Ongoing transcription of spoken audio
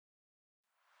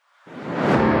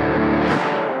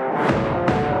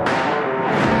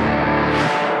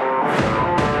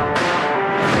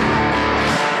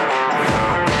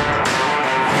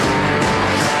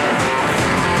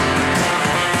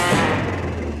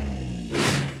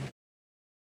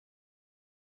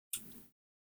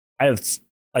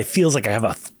I feels like I have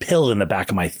a pill in the back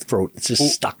of my throat. It's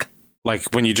just stuck.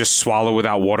 Like when you just swallow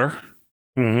without water.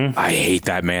 Mm-hmm. I hate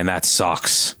that, man. That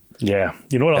sucks. Yeah.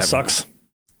 You know what else sucks?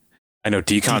 I know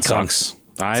decon sucks.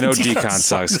 I know decon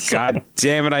sucks. God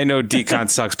damn it, I know decon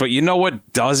sucks. But you know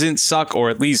what doesn't suck, or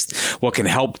at least what can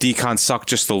help decon suck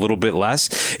just a little bit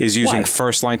less, is using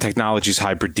First Line Technologies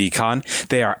Hybrid Decon.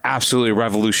 They are absolutely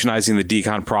revolutionizing the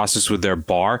decon process with their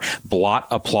bar, blot,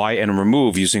 apply, and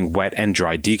remove using wet and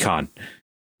dry decon.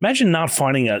 Imagine not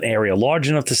finding an area large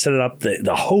enough to set it up,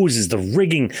 the hoses, the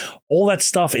rigging, all that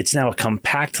stuff. It's now a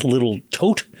compact little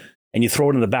tote, and you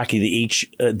throw it in the back of the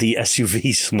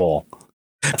SUV small.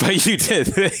 But you did.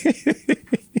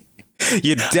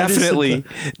 You definitely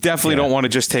don't want to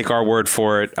just take our word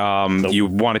for it. Nope. You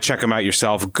want to check them out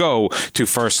yourself. Go to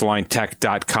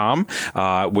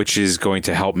firstlinetech.com, which is going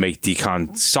to help make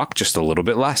decon suck just a little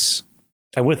bit less.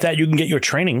 And with that, you can get your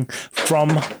training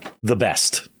from the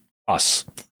best, us.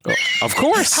 Oh, of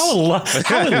course. How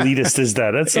elitist is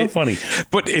that? That's so funny.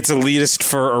 But it's elitist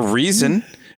for a reason.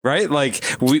 Right? Like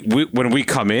we when we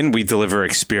come in, we deliver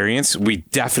experience. We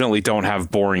definitely don't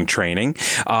have boring training.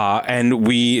 And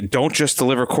we don't just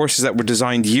deliver courses that were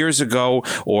designed years ago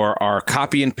or are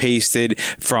copy and pasted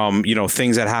from,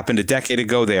 things that happened a decade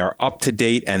ago. They are up to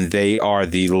date and they are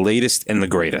the latest and the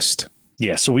greatest.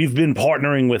 Yeah, so we've been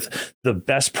partnering with the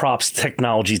best props,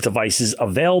 technologies, devices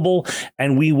available,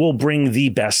 and we will bring the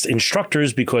best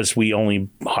instructors because we only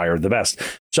hire the best.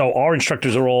 So our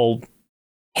instructors are all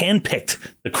handpicked,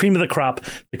 the cream of the crop,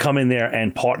 to come in there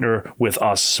and partner with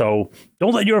us. So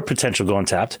don't let your potential go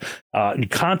untapped.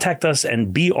 Contact us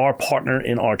and be our partner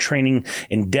in our training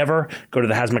endeavor. Go to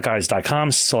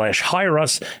thehazmatguys.com/hire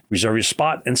us, reserve your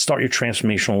spot, and start your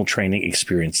transformational training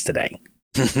experience today.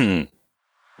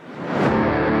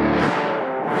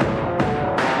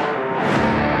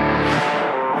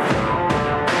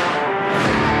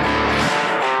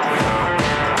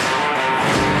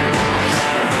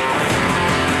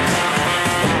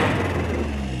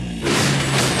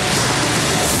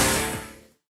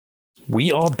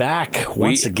 We are back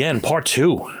once again, part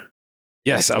 2.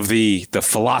 Yes, of the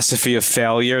philosophy of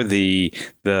failure, the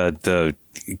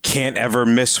can't ever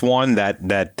miss one,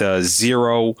 that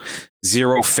zero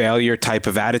failure type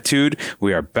of attitude.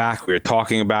 We are back. We are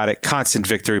talking about it. Constant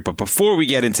victory. But before we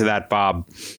get into that, Bob,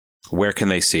 where can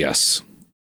they see us?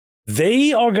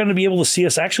 They are going to be able to see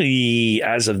us actually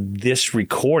as of this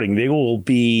recording. They will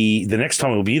be, the next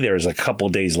time we'll be there is a couple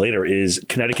of days later, is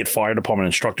Connecticut Fire Department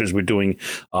instructors. We're doing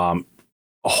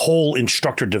a whole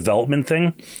instructor development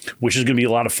thing, which is going to be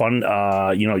a lot of fun.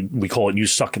 We call it "You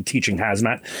Suck at Teaching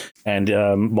Hazmat," and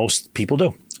most people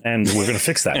do, and we're going to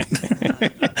fix that.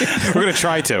 We're going to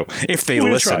try to, if they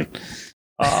listen.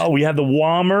 We have the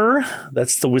WAMR,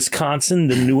 that's the Wisconsin,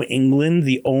 the New England,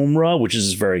 the OMRA, which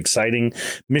is very exciting,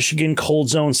 Michigan, Cold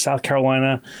Zone, South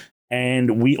Carolina.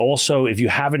 And we also, if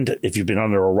you've been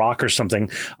under a rock or something,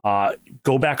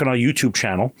 go back on our YouTube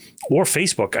channel or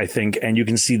Facebook, I think, and you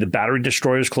can see the Battery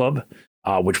Destroyers Club,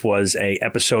 which was a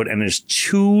episode, and there's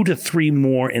 2 to 3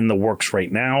 more in the works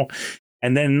right now.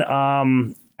 And then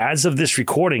as of this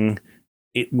recording,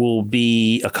 it will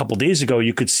be a couple days ago,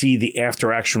 you could see the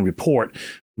After Action Report,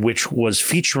 which was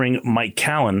featuring Mike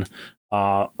Callan,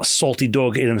 a salty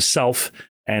dog in himself.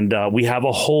 And we have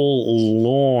a whole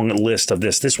long list of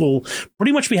this. This will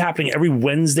pretty much be happening every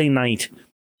Wednesday night,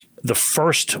 the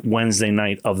first Wednesday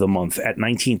night of the month at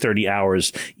 19:30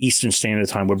 hours Eastern Standard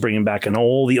Time. We're bringing back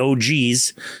all the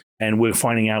OGs, and we're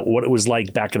finding out what it was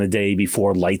like back in the day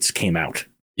before lights came out.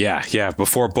 Yeah.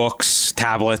 Before books,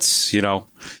 tablets,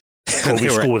 Kobe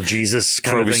School with Jesus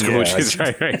kind of thing. School with Jesus,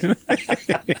 right.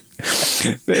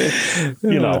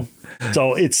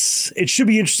 So it should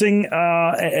be interesting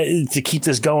to keep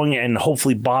this going and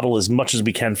hopefully bottle as much as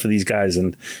we can for these guys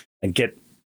and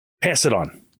pass it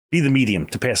on. Be the medium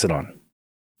to pass it on.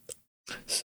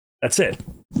 That's it.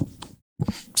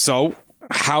 So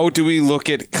how do we look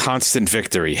at constant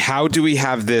victory? How do we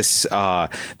have this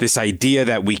idea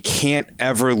that we can't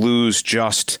ever lose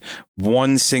just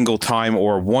one single time,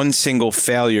 or one single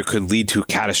failure could lead to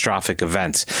catastrophic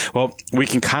events? Well, we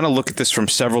can kind of look at this from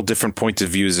several different points of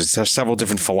views. There's several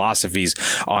different philosophies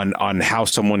on how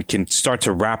someone can start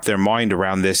to wrap their mind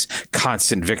around this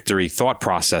constant victory thought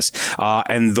process.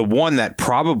 And the one that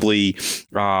probably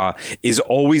is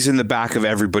always in the back of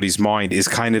everybody's mind is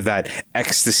kind of that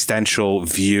existential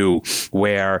view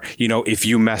where, if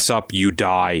you mess up, you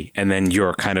die, and then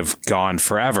you're kind of gone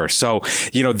forever. So,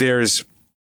 there's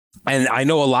And I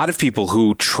know a lot of people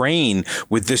who train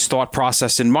with this thought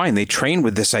process in mind. They train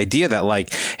with this idea that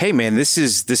like, hey man, this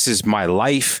is my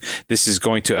life. This is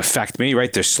going to affect me,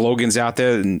 right? There's slogans out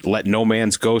there, and let no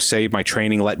man's go save my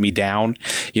training, let me down.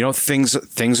 You know,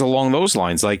 things along those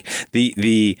lines. Like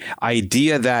the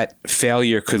idea that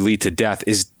failure could lead to death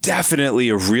is definitely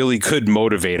a really good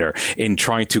motivator in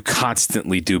trying to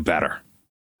constantly do better.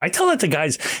 I tell that to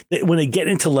guys that when they get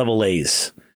into level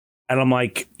A's. And I'm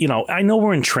like, you know, I know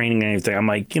we're in training and everything. I'm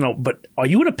like, you know, but are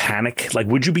you in a panic? Like,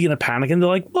 would you be in a panic? And they're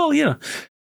like, well, yeah,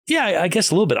 I guess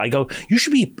a little bit. I go, you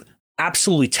should be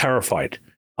absolutely terrified.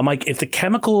 I'm like, if the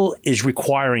chemical is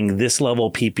requiring this level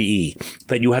of PPE,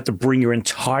 that you have to bring your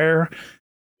entire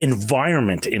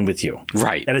environment in with you.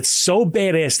 Right. And it's so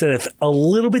badass that if a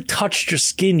little bit touched your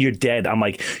skin, you're dead. I'm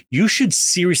like, you should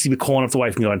seriously be calling up the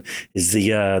wife and going, is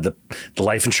the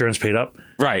life insurance paid up?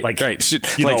 Right, like, right.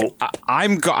 You like know,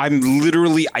 I'm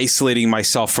literally isolating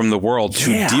myself from the world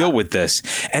to deal with this,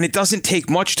 and it doesn't take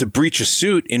much to breach a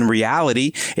suit. In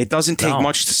reality, it doesn't take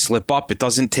much to slip up. It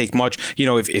doesn't take much. You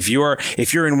know, if you're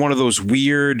in one of those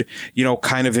weird, you know,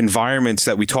 kind of environments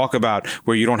that we talk about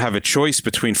where you don't have a choice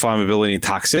between flammability and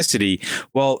toxicity.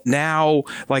 Well, now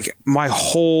like my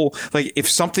whole if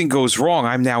something goes wrong,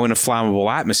 I'm now in a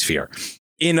flammable atmosphere.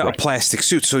 In a plastic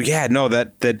suit. So yeah, no,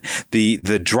 that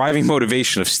the driving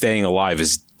motivation of staying alive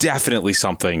is definitely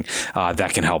something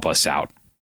that can help us out.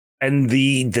 And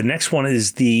the next one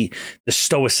is the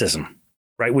stoicism,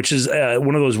 right? Which is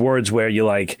one of those words where you're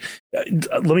like,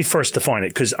 let me first define it,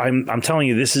 because I'm telling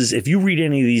you, this is, if you read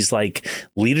any of these like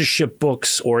leadership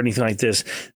books or anything like this,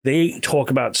 they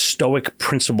talk about stoic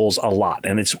principles a lot,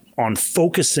 and it's on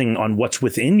focusing on what's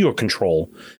within your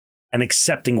control and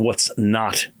accepting what's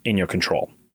not in your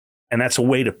control. And that's a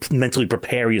way to mentally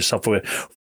prepare yourself for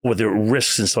the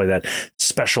risks and stuff like that.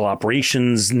 Special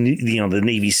operations, you know, the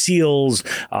Navy SEALs,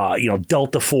 you know,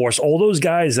 Delta Force, all those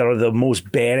guys that are the most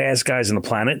badass guys on the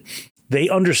planet, they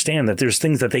understand that there's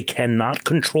things that they cannot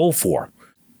control for.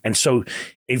 And so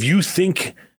if you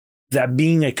think that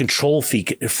being a control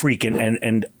freak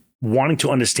and wanting to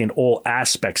understand all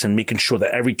aspects and making sure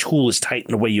that every tool is tight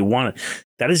in the way you want it,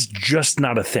 that is just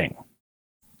not a thing.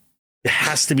 It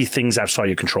has to be things outside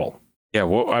your control. Yeah,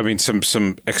 well, I mean,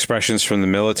 some expressions from the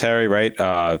military, right?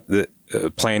 The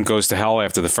plane goes to hell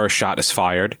after the first shot is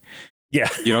fired. Yeah,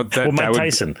 you know, well, Mike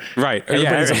Tyson, right?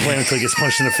 Everybody has a plan until he gets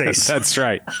punched in the face. That's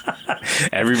right.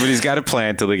 Everybody's got a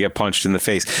plan until they get punched in the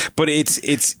face. But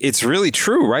it's really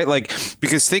true, right? Like,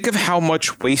 because think of how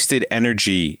much wasted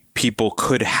energy people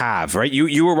could have, right?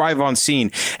 You arrive on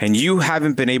scene and you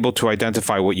haven't been able to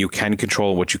identify what you can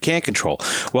control and what you can't control.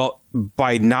 Well,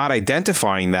 by not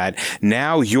identifying that,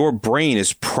 now your brain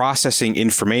is processing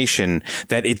information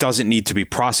that it doesn't need to be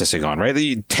processing on, right?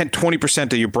 20%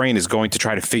 of your brain is going to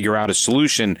try to figure out a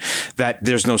solution that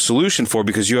there's no solution for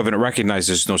because you haven't recognized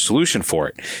there's no solution for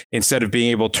it. Instead of being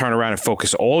able to turn around and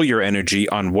focus all your energy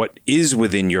on what is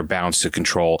within your bounds to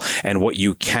control and what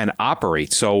you can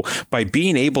operate. So by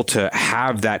being able to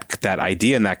have that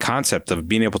idea and that concept of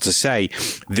being able to say,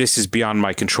 this is beyond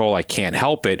my control, I can't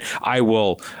help it, I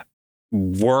will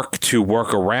work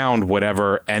around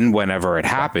whatever and whenever it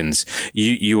happens,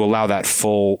 you allow that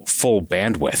full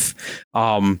bandwidth.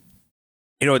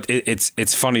 You know,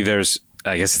 it's funny.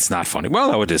 I guess it's not funny.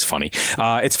 Well, no, it is funny.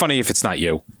 It's funny if it's not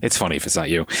you. It's funny if it's not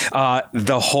you.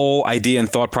 The whole idea and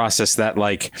thought process that,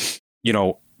 like, you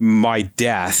know, my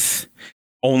death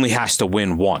only has to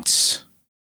win once.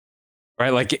 Right,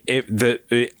 like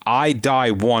I die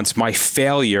once, my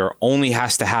failure only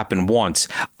has to happen once.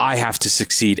 I have to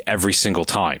succeed every single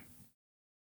time.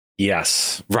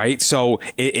 Yes. Right. So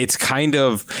it's kind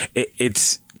of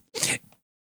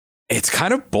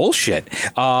kind of bullshit.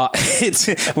 It's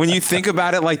when you think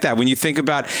about it like that, when you think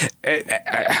about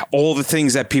all the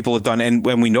things that people have done, and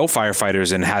when we know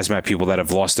firefighters and hazmat people that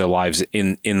have lost their lives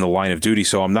in the line of duty.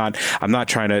 So I'm not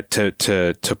trying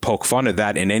to poke fun at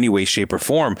that in any way, shape, or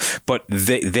form, but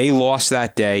they lost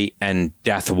that day and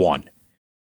death won.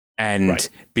 And right.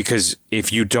 Because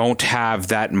if you don't have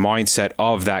that mindset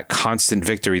of that constant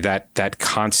victory, that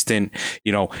constant,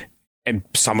 you know, and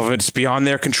some of it's beyond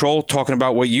their control, talking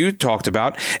about what you talked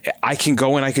about, I can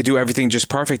go and I could do everything just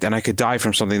perfect and I could die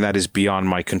from something that is beyond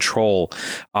my control.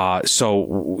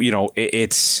 So, you know,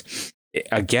 it's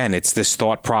this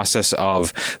thought process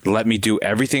of let me do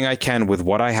everything I can with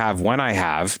what I have when I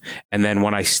have. And then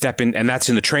when I step in, and that's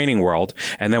in the training world.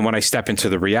 And then when I step into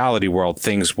the reality world,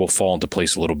 things will fall into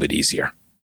place a little bit easier.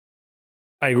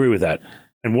 I agree with that.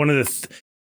 And one of the,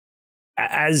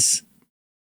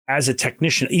 as a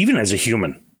technician, even as a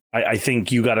human, I think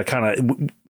you got to kind of,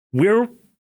 we're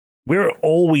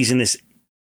always in this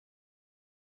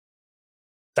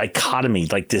dichotomy,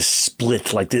 like this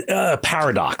split, like the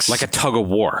paradox, like a tug of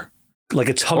war. Like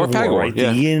a tug of war, right?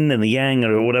 Yeah. The yin and the yang,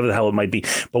 or whatever the hell it might be.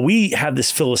 But we have this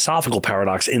philosophical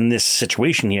paradox in this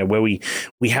situation here, where we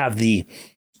have the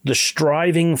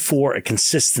striving for a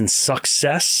consistent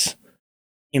success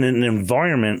in an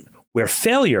environment where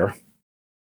failure,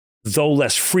 though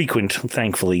less frequent,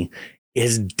 thankfully,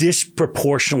 is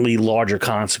disproportionately larger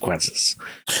consequences.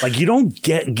 Like you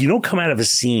don't come out of a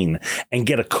scene and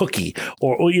get a cookie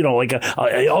or like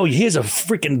here's a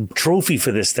freaking trophy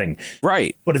for this thing.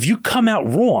 Right. But if you come out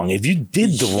wrong, if you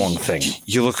did the wrong thing,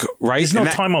 you look right. There's no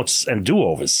timeouts and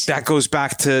do-overs. That goes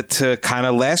back to kind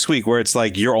of last week where it's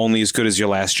like you're only as good as your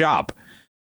last job.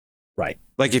 Right.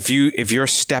 Like if you're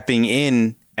stepping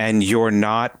in and you're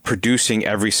not producing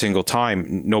every single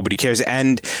time, nobody cares.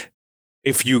 And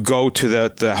if you go to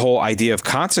the whole idea of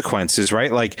consequences,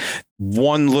 right? Like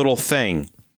one little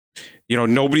thing,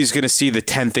 nobody's going to see the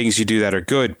 10 things you do that are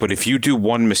good. But if you do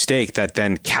one mistake that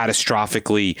then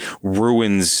catastrophically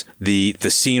ruins the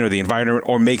scene or the environment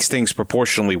or makes things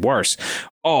proportionally worse,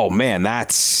 oh man,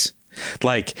 that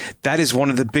is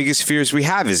one of the biggest fears we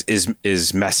have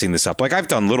is messing this up. Like I've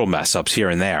done little mess ups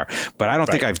here and there, but I don't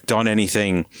think I've done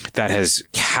anything that has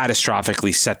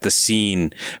catastrophically set the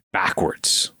scene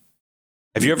backwards.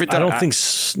 Have you ever done? I don't think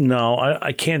so. No,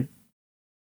 I can't.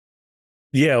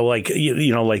 Yeah, like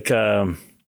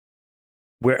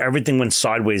where everything went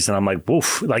sideways, and I'm like,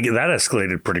 woof, like that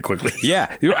escalated pretty quickly.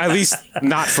 Yeah, at least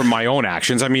not from my own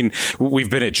actions. I mean, we've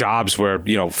been at jobs where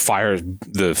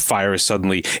the fire has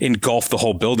suddenly engulfed the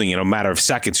whole building in a matter of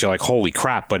seconds. You're like, holy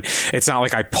crap! But it's not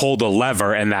like I pulled a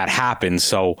lever and that happened.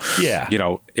 So yeah,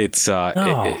 it's.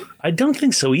 No, I don't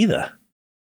think so either.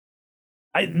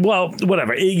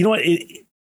 Whatever. You know what?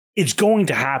 It's going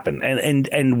to happen.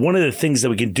 And one of the things that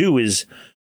we can do is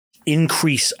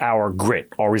increase our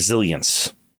grit, our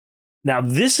resilience. Now,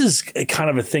 this is kind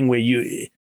of a thing where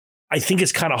I think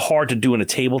it's kind of hard to do in a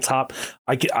tabletop.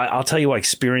 I'll tell you, I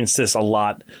experienced this a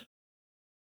lot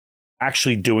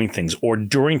actually doing things or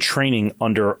during training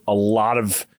under a lot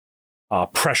of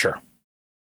pressure.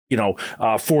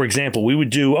 For example, we would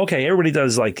do, everybody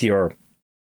does like your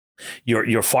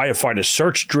firefighter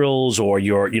search drills or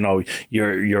your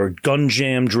gun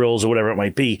jam drills or whatever it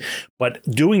might be. But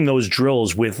doing those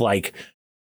drills with like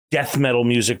death metal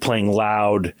music playing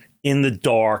loud in the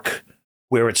dark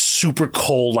where it's super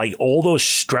cold, like all those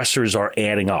stressors are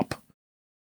adding up,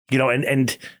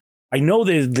 and I know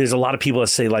there's a lot of people that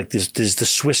say like there's the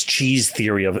Swiss cheese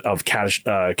theory of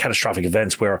catastrophic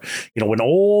events where, when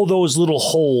all those little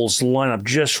holes line up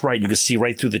just right, you can see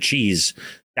right through the cheese.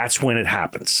 That's when it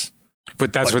happens.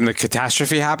 But that's when the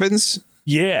catastrophe happens?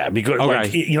 Yeah, because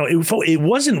it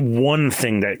wasn't one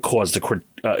thing that caused the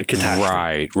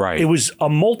catastrophe. Right. It was a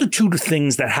multitude of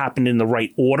things that happened in the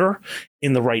right order,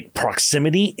 in the right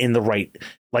proximity, in the right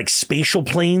like spatial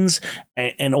planes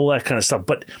and all that kind of stuff.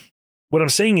 But what I'm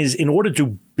saying is in order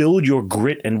to build your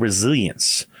grit and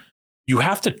resilience, you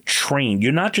have to train.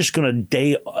 You're not just going to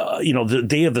the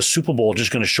day of the Super Bowl,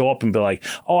 just going to show up and be like,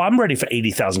 oh, I'm ready for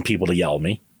 80,000 people to yell at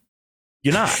me.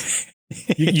 You're not.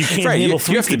 You can't handle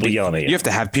three people yelling at you. You have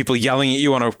to have people yelling at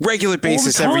you on a regular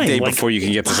basis every day before you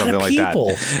can get to something like that.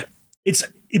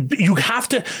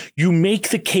 You make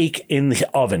the cake in the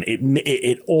oven.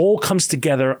 It all comes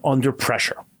together under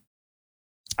pressure,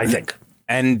 I think.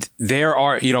 And there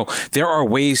are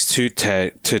ways to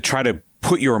try to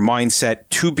put your mindset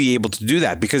to be able to do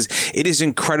that, because it is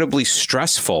incredibly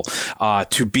stressful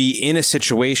to be in a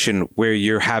situation where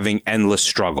you're having endless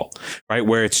struggle, right?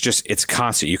 Where it's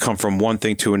constant. You come from one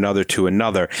thing to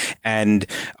another. And,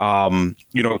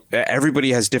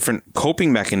 everybody has different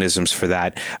coping mechanisms for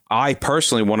that. I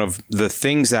personally, one of the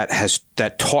things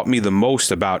that taught me the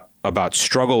most about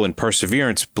struggle and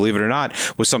perseverance, believe it or not,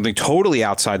 was something totally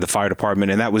outside the fire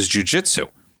department, and that was jujitsu.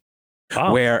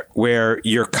 Oh. Where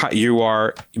you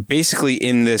are basically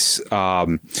in this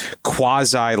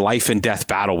quasi life and death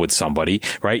battle with somebody,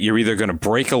 right? You're either going to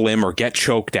break a limb or get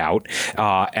choked out,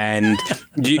 and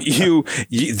you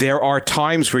there are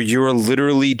times where you're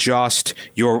literally just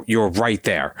you're right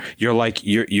there. You're like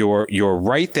you're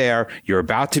right there. You're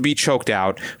about to be choked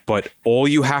out, but all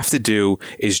you have to do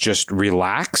is just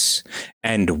relax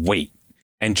and wait.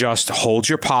 And just hold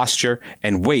your posture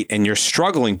and wait. And you're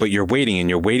struggling, but you're waiting, and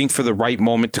you're waiting for the right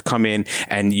moment to come in,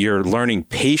 and you're learning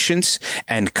patience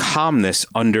and calmness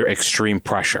under extreme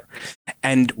pressure.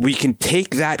 And we can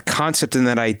take that concept and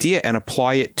that idea and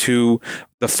apply it to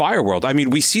the fire world. I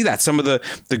mean, we see that some of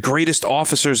the greatest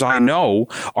officers I know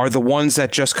are the ones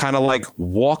that just kind of like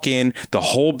walk in, the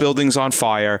whole building's on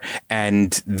fire,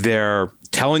 and they're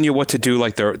telling you what to do,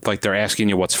 like they're asking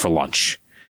you what's for lunch.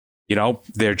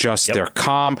 They're they're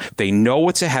calm. They know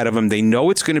what's ahead of them. They know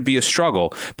it's going to be a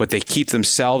struggle, but they keep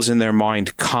themselves in their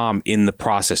mind calm in the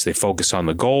process. They focus on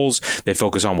the goals. They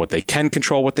focus on what they can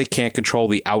control, what they can't control,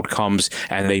 the outcomes,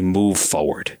 and they move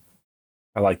forward.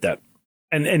 I like that.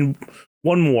 And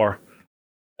one more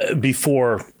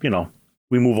before,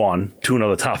 we move on to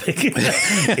another topic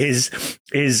is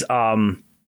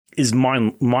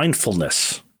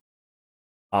mindfulness.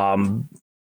 And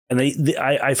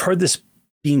I've heard this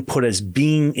being put as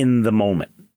being in the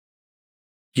moment.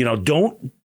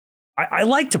 I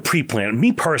like to pre-plan.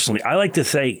 Me personally, I like to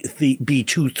say be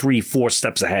 2, 3, 4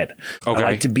 steps ahead. Okay. I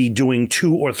like to be doing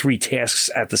 2 or 3 tasks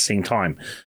at the same time.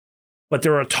 But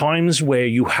there are times where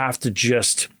you have to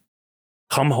just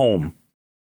come home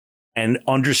and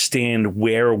understand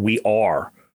where we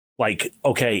are. Like,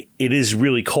 okay, it is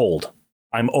really cold.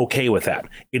 I'm okay with that.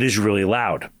 It is really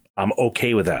loud. I'm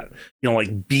okay with that.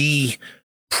 Be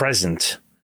present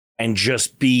and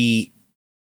just be,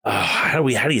 how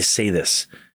do you say this?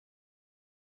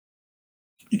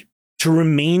 To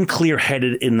remain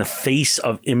clear-headed in the face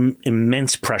of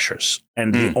immense pressures.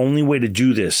 And the only way to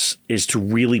do this is to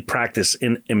really practice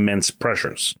in immense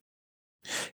pressures.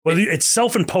 Whether it's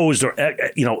self-imposed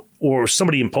or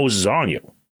somebody imposes on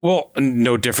you. Well,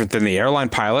 no different than the airline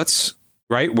pilots,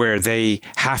 right? Where they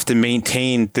have to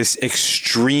maintain this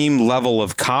extreme level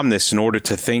of calmness in order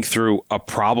to think through a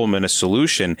problem and a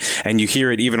solution. And you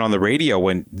hear it even on the radio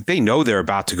when they know they're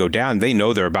about to go down, they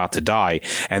know they're about to die,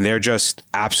 and they're just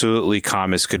absolutely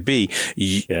calm as could be.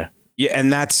 Yeah.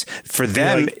 And that's for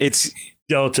them, it's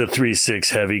Delta 3-6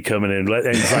 heavy coming in, and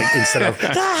it's like instead of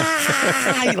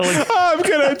I'm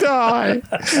gonna die,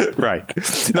 right?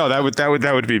 No,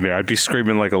 that would be me. I'd be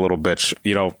screaming like a little bitch,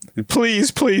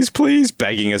 please, please, please,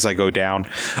 begging as I go down.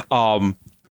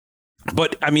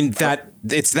 But I mean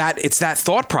it's that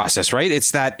thought process, right?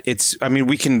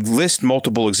 We can list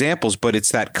multiple examples, but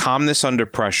it's that calmness under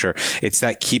pressure. It's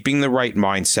that keeping the right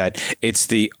mindset. It's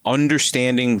the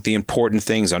understanding the important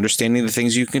things, understanding the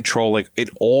things you control. Like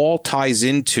it all ties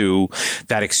into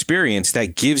that experience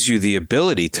that gives you the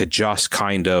ability to just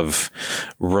kind of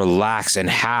relax and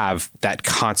have that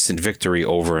constant victory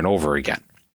over and over again.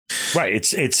 Right.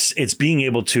 It's being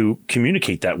able to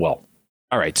communicate that well.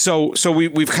 All right. So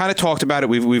we've kind of talked about it.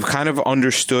 We've kind of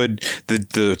understood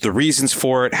the reasons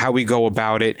for it, how we go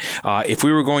about it. If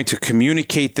we were going to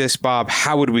communicate this, Bob,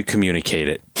 how would we communicate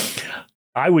it?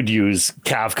 I would use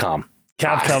Cavcom.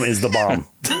 Cavcom is the bomb.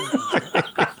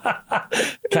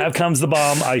 Cavcom's the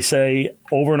bomb. I say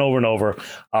over and over and over.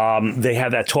 They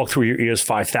have that talk through your ears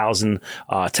 5000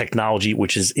 technology,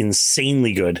 which is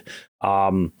insanely good.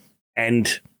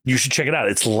 And you should check it out.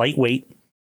 It's lightweight.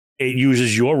 It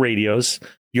uses your radios,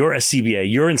 your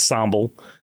SCBA, your ensemble.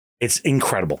 It's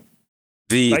incredible.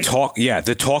 The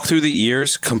talk through the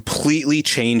ears completely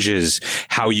changes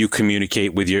how you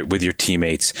communicate with your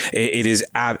teammates. It is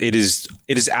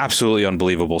absolutely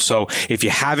unbelievable. So if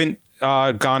you haven't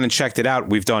gone and checked it out,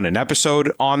 we've done an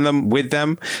episode on them with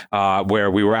them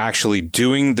where we were actually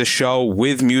doing the show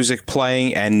with music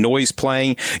playing and noise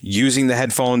playing using the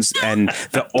headphones, and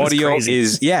the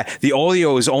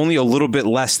audio is only a little bit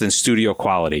less than studio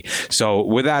quality. So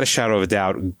without a shadow of a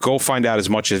doubt, go find out as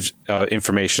much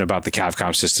information about the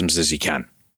Cavcom systems as you can.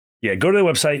 Yeah, go to their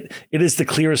website. It is the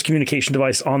clearest communication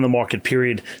device on the market,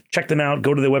 period. Check them out.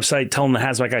 Go to their website. Tell them the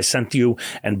Hazmat guy sent you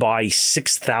and buy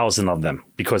 6,000 of them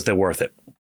because they're worth it.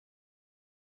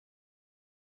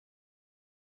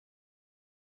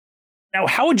 Now,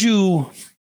 how would you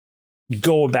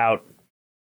go about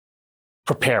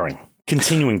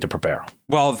continuing to prepare?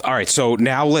 Well, all right. So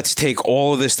now let's take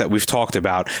all of this that we've talked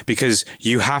about, because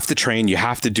you have to train, you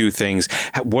have to do things.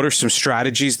 What are some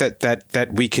strategies that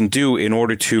we can do in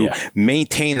order to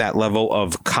maintain that level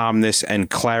of calmness and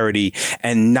clarity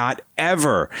and not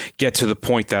ever get to the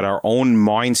point that our own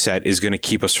mindset is going to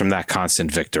keep us from that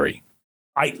constant victory?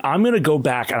 I'm going to go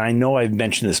back, and I know I've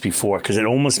mentioned this before because it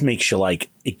almost makes you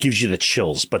it gives you the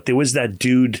chills. But there was that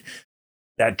dude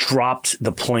that dropped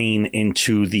the plane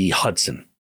into the Hudson.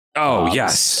 Oh,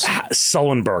 yes.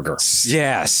 Sullenberger.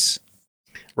 Yes.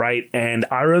 Right. And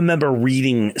I remember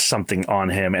reading something on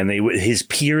him, and his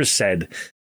peers said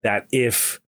that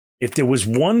if there was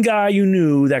one guy you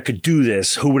knew that could do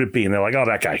this, who would it be? And they're like, oh,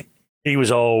 that guy. He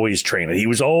was always training. He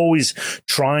was always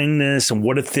trying this. And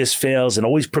what if this fails? And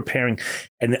always preparing.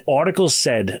 And the article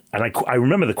said, and I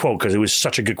remember the quote because it was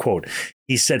such a good quote.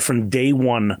 He said, from day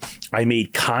one, I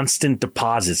made constant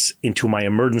deposits into my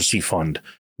emergency fund,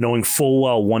 knowing full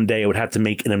well one day I would have to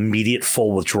make an immediate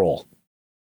full withdrawal.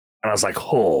 And I was like,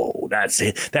 oh, that's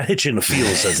it. That hits you in the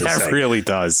feels, as they say. That really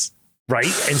does.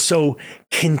 Right. And so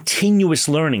continuous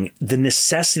learning, the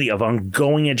necessity of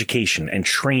ongoing education and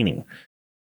training,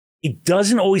 it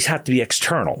doesn't always have to be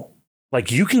external.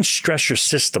 Like you can stress your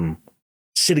system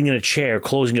sitting in a chair,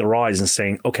 closing your eyes and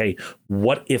saying, okay,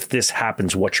 what if this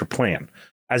happens? What's your plan?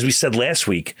 As we said last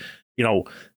week,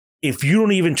 if you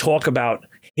don't even talk about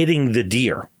hitting the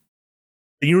deer,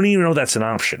 you don't even know that's an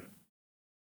option.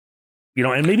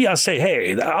 And maybe I'll say,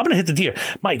 hey, I'm going to hit the deer.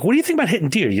 Mike, what do you think about hitting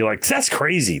deer? You're like, that's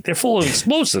crazy. They're full of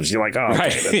explosives. You're like, oh,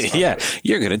 okay, right. Yeah,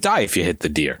 you're going to die if you hit the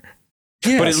deer.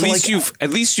 Yeah, but at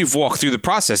least you've walked through the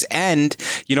process, and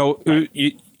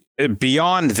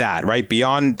beyond that, right?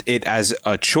 Beyond it as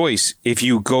a choice, if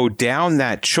you go down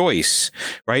that choice,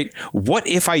 right? What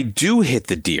if I do hit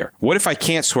the deer? What if I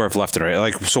can't swerve left and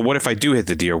right? So what if I do hit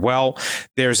the deer? Well,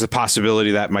 there's the possibility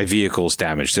that my vehicle's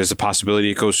damaged. There's a possibility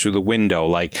it goes through the window.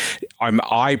 Like, am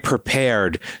I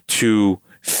prepared to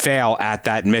fail at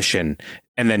that mission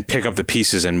and then pick up the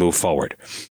pieces and move forward?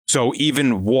 So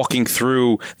even walking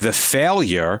through the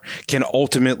failure can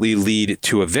ultimately lead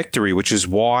to a victory, which is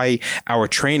why our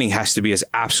training has to be as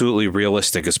absolutely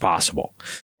realistic as possible.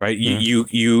 Right. Mm-hmm.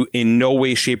 You in no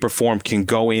way, shape or form can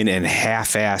go in and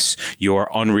half-ass your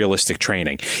unrealistic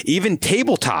training. Even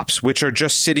tabletops, which are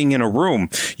just sitting in a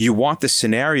room, you want the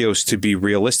scenarios to be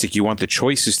realistic. You want the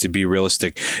choices to be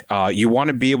realistic. You want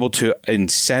to be able to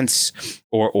incense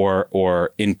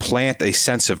or implant a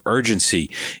sense of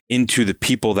urgency into the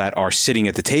people that are sitting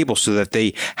at the table so that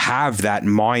they have that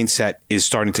mindset is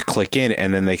starting to click in,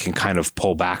 and then they can kind of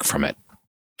pull back from it.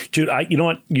 Dude, you know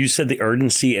what? You said the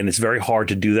urgency, and it's very hard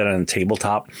to do that on a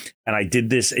tabletop. And I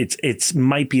did this. It's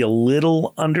might be a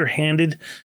little underhanded,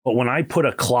 but when I put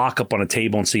a clock up on a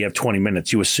table and say you have 20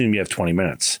 minutes, you assume you have 20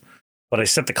 minutes. But I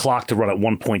set the clock to run at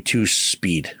 1.2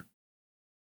 speed.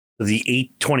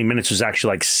 The 20 minutes was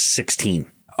actually like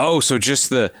 16. Oh, so just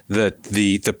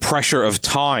the pressure of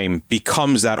time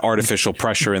becomes that artificial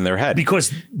pressure in their head.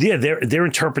 Because their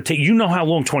interpretation, you know how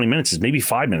long 20 minutes is, maybe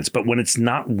 5 minutes, but when it's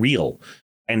not real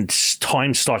and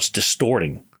time starts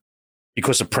distorting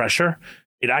because of pressure,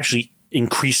 it actually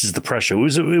increases the pressure.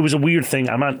 It was a weird thing.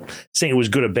 I'm not saying it was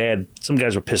good or bad. Some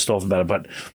guys were pissed off about it, but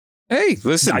hey,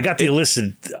 listen, I got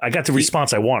the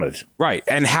response I wanted. Right.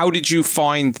 And how did you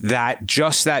find that,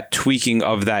 just that tweaking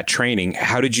of that training?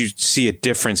 How did you see a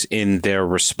difference in their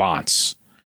response?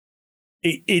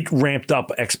 It ramped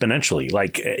up exponentially.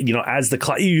 Like, as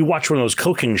you watch one of those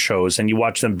cooking shows and you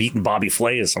watch them beating Bobby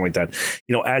Flay or something like that,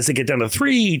 as they get down to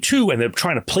 3, 2, and they're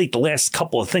trying to plate the last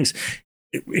couple of things,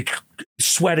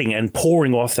 sweating and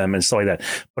pouring off them and stuff like that.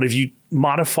 But if you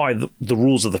modify the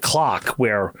rules of the clock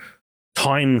where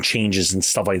time changes and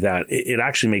stuff like that, it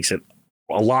actually makes it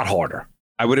a lot harder.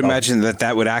 I would imagine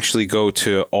that would actually go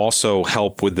to also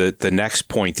help with the next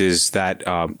point, is that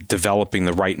developing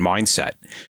the right mindset,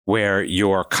 where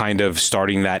you're kind of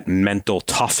starting that mental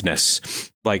toughness.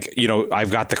 Like,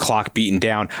 I've got the clock beaten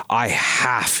down. I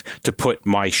have to put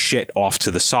my shit off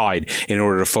to the side in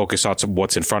order to focus on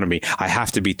what's in front of me. I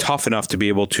have to be tough enough to be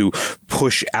able to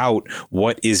push out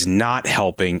what is not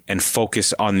helping and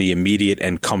focus on the immediate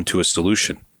and come to a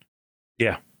solution.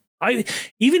 Yeah. I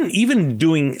even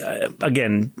doing,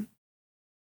 again,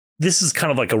 this is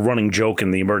kind of like a running joke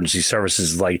in the emergency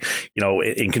services, like,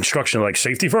 in construction, like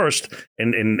safety first,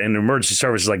 and in emergency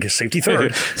services, like safety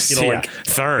third, like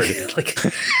third. Like,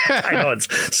 I know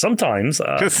it's sometimes,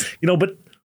 but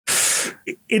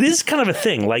it is kind of a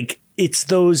thing. Like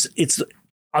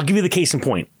I'll give you the case in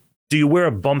point. Do you wear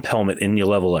a bump helmet in your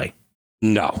level A?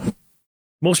 No.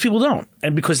 Most people don't.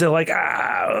 And because they're like,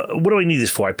 what do I need this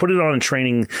for? I put it on in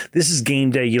training. This is game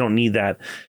day. You don't need that.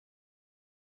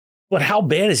 But how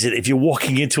bad is it if you're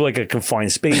walking into like a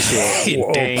confined space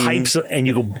or pipes and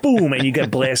you go boom and you get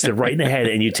blasted right in the head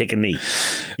and you take a knee,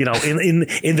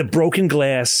 in the broken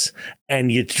glass,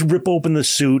 and you rip open the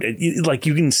suit, and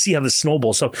you can see how the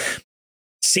snowballs. So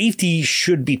safety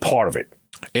should be part of it.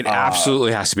 It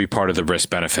absolutely has to be part of the risk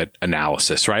benefit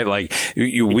analysis, right? Like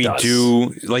we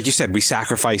do, like you said, we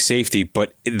sacrifice safety,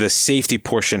 but the safety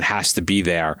portion has to be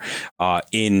there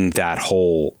in that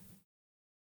whole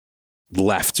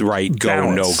left, right, go,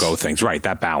 balance. No go things, right?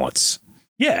 That balance.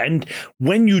 Yeah. And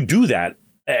when you do that,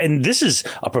 and this is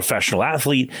a professional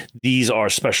athlete, these are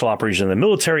special operations in the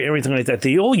military, everything like that,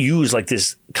 they all use like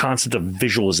this concept of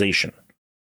visualization,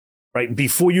 right?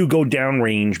 Before you go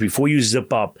downrange, before you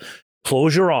zip up,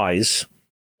 close your eyes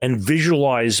and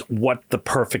visualize what the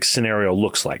perfect scenario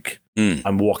looks like.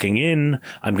 I'm walking in.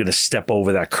 I'm going to step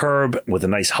over that curb with a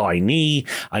nice high knee.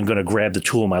 I'm going to grab the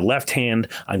tool in my left hand.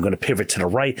 I'm going to pivot to the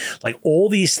right. Like all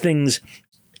these things,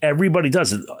 everybody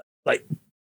does it. Like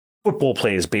football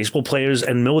players, baseball players,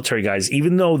 and military guys,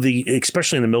 even though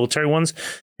especially in the military ones,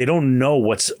 they don't know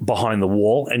what's behind the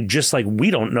wall. And just like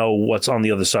we don't know what's on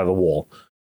the other side of the wall.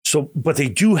 So, but they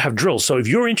do have drills. So if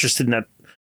you're interested in that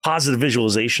positive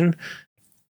visualization,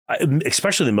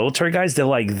 especially the military guys, they're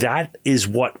like, that is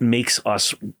what makes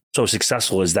us so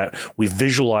successful, is that we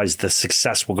visualize the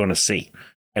success we're going to see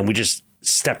and we just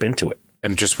step into it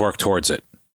and just work towards it.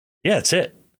 Yeah, that's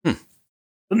it.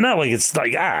 Not like it's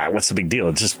like, what's the big deal?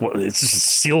 It's just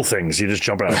SEAL things. You just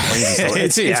jump out of planes and stuff.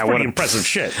 It's pretty impressive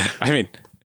shit. I mean,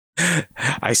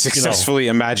 I successfully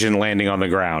imagine landing on the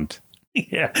ground.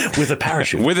 Yeah, with a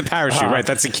parachute. With a parachute, right?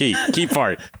 That's the key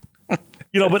part.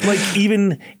 But like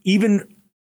even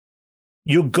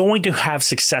you're going to have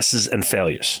successes and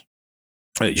failures.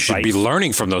 You should be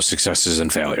learning from those successes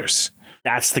and failures.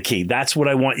 That's the key. That's what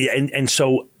I want. And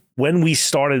so when we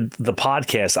started the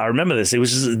podcast, I remember this.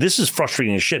 This is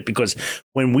frustrating as shit, because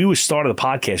when we started the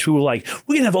podcast, we were like,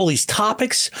 we're gonna have all these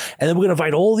topics, and then we're gonna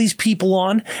invite all these people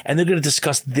on, and they're gonna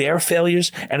discuss their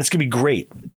failures, and it's gonna be great.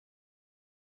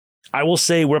 I will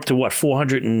say we're up to what,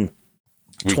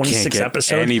 426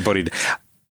 episodes. Anybody?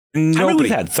 Nobody. How many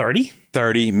we've had?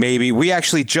 30, maybe. We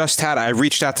actually I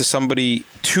reached out to somebody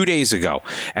 2 days ago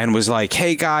and was like,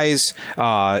 hey guys,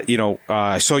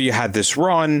 I saw you had this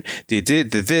run, they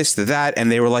did this, that.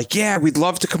 And they were like, yeah, we'd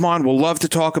love to come on. We'll love to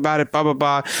talk about it, blah, blah,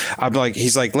 blah.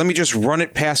 He's like, let me just run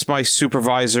it past my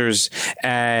supervisors.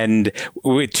 And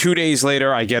 2 days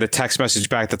later, I get a text message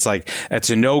back that's like, it's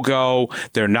a no-go.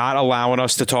 They're not allowing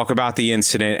us to talk about the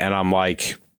incident. And I'm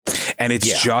like, and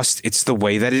it's the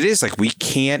way that it is. Like, we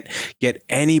can't get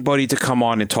anybody to come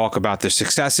on and talk about their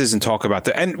successes and talk about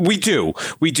and we do,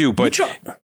 but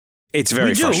it's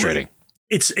very frustrating.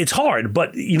 It's hard,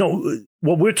 but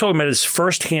what we're talking about is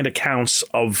firsthand accounts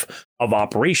of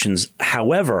operations.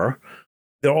 However,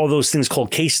 there are all those things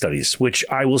called case studies, which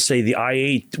I will say the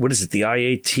IAT,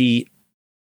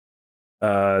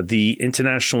 the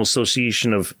International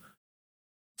Association of,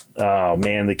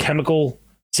 the Chemical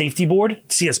Safety Board,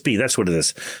 CSB, that's what it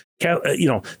is.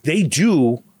 They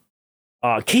do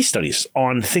case studies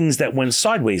on things that went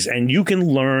sideways, and you can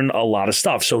learn a lot of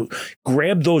stuff. So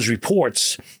grab those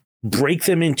reports, break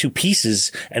them into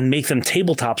pieces, and make them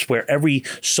tabletops where every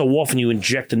so often you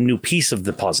inject a new piece of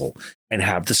the puzzle and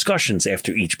have discussions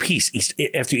after each piece,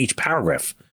 after each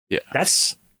paragraph. Yeah,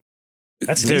 that's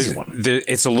an easy one.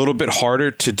 It's a little bit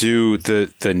harder to do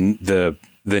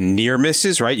the near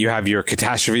misses, right? You have your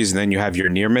catastrophes and then you have your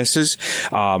near misses.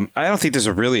 I don't think there's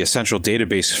a really essential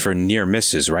database for near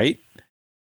misses, right?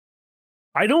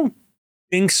 I don't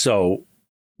think so.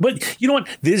 But you know what?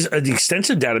 There's an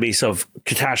extensive database of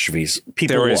catastrophes.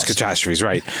 There is catastrophes,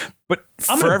 right? But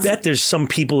I'm going to bet there's some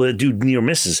people that do near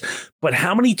misses. But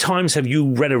how many times have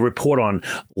you read a report on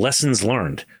lessons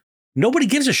learned? Nobody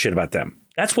gives a shit about them.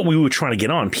 That's what we were trying to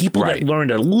get on. People that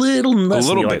learned a little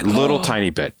lesson. A little bit, little tiny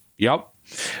bit. Yep.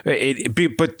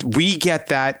 But we get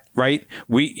that, right?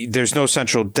 There's no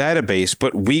central database,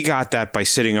 but we got that by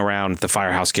sitting around the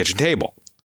firehouse kitchen table.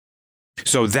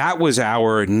 So that was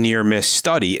our near miss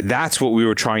study. That's what we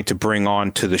were trying to bring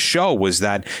on to the show, was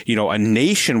that, a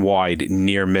nationwide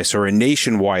near miss or a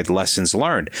nationwide lessons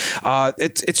learned.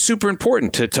 It's super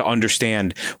important to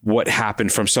understand what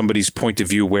happened from somebody's point of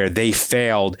view, where they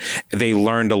failed, they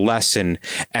learned a lesson,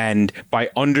 and by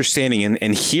understanding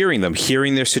and hearing them,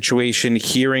 hearing their situation,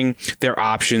 hearing their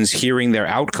options, hearing their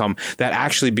outcome, that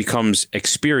actually becomes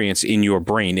experience in your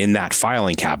brain, in that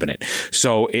filing cabinet.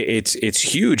 So it's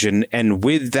huge. And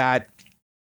with that,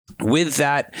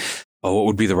 what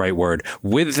would be the right word?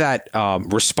 With that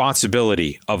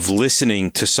responsibility of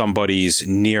listening to somebody's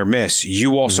near miss,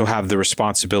 you also have the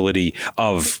responsibility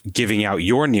of giving out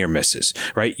your near misses,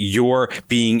 right? You're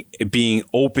being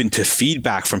open to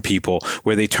feedback from people,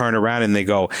 where they turn around and they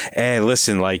go, hey,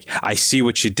 listen, like, I see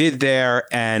what you did there,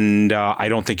 and I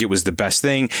don't think it was the best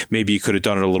thing. Maybe you could have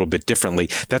done it a little bit differently.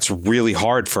 That's really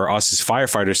hard for us as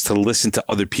firefighters, to listen to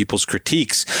other people's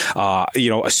critiques,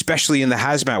 especially in the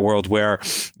hazmat world, where,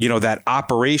 that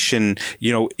operation,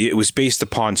 it was based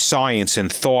upon science and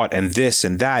thought and this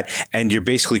and that. And you're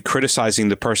basically criticizing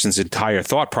the person's entire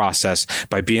thought process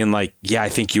by being like, yeah, I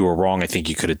think you were wrong. I think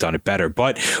you could have done it better.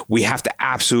 But we have to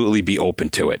absolutely be open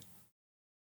to it.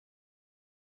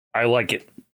 I like it.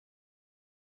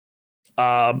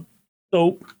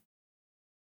 So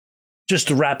just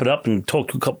to wrap it up and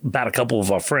talk about a couple of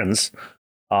our friends.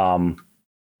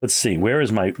 Let's see, where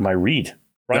is my read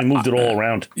Brian moved it all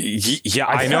around. Yeah,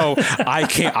 I know.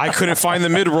 I couldn't find the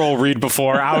mid-roll read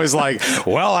before. I was like,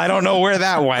 well, I don't know where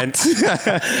that went.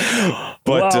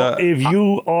 But well, if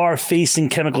you are facing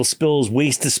chemical spills,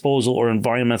 waste disposal, or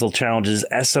environmental challenges,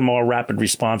 SMR Rapid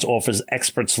Response offers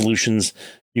expert solutions.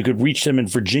 You could reach them in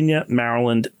Virginia,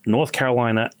 Maryland, North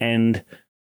Carolina, and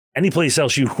any place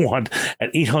else you want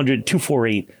at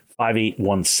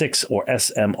 800-248-5816 or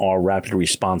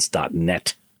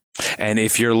smrrapidresponse.net. And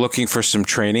if you're looking for some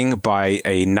training by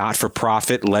a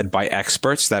not-for-profit led by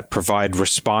experts that provide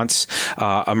response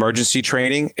emergency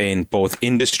training in both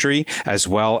industry as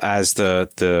well as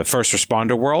the first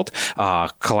responder world,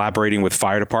 collaborating with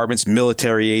fire departments,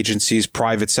 military agencies,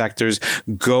 private sectors,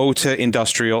 go to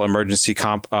Industrial Emergency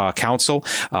Council,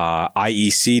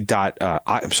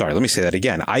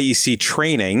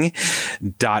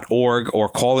 IECtraining.org, or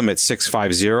call them at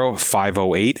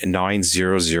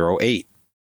 650-508-9008.